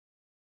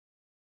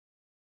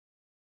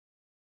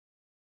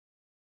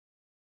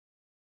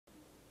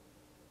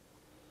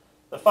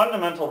The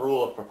fundamental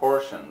rule of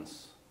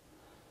proportions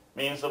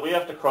means that we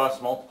have to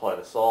cross multiply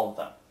to solve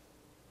them.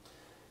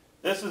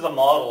 This is a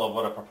model of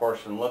what a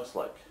proportion looks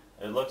like.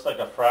 It looks like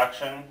a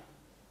fraction,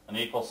 an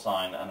equal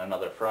sign, and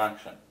another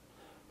fraction.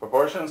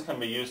 Proportions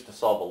can be used to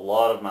solve a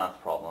lot of math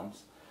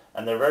problems,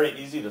 and they're very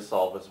easy to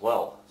solve as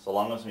well, so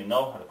long as we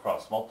know how to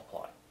cross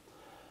multiply.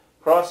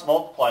 Cross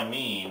multiply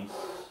means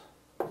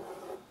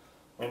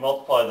we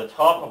multiply the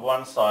top of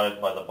one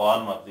side by the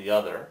bottom of the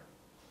other,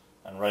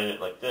 and write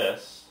it like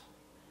this,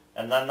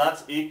 and then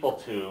that's equal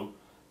to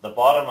the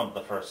bottom of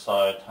the first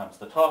side times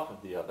the top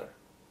of the other.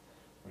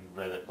 We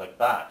write it like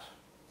that.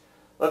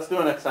 Let's do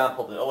an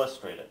example to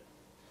illustrate it.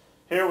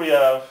 Here we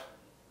have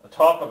a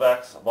top of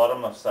x, a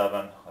bottom of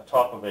 7, a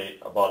top of 8,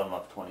 a bottom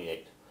of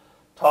 28.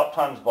 Top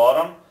times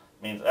bottom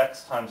means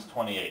x times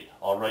 28.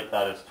 I'll write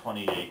that as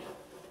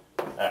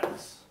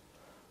 28x.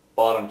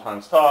 Bottom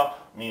times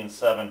top means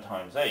 7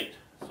 times 8.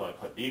 So I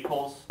put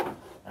equals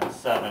and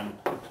 7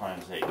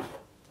 times 8.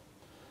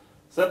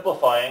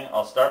 Simplifying,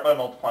 I'll start by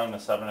multiplying the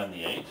 7 and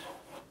the 8.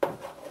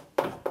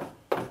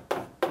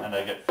 And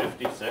I get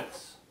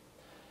 56.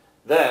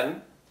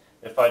 Then,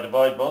 if I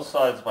divide both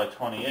sides by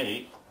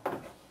 28,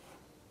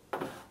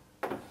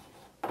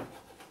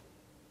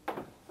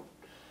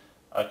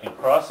 I can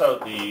cross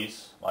out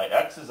these. My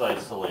x is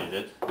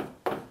isolated,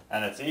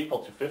 and it's equal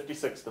to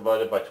 56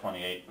 divided by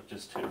 28, which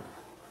is 2.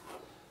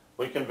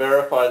 We can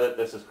verify that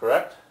this is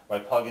correct by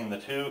plugging the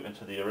 2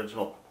 into the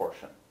original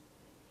proportion.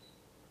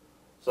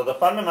 So the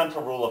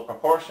fundamental rule of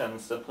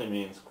proportions simply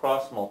means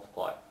cross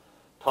multiply.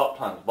 Top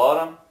times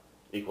bottom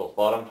equals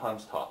bottom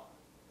times top.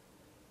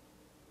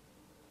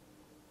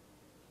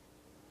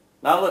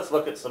 Now let's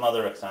look at some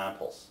other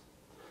examples.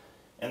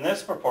 In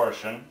this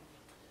proportion,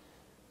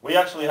 we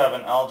actually have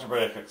an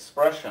algebraic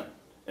expression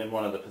in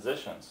one of the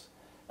positions,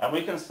 and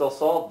we can still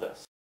solve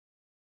this.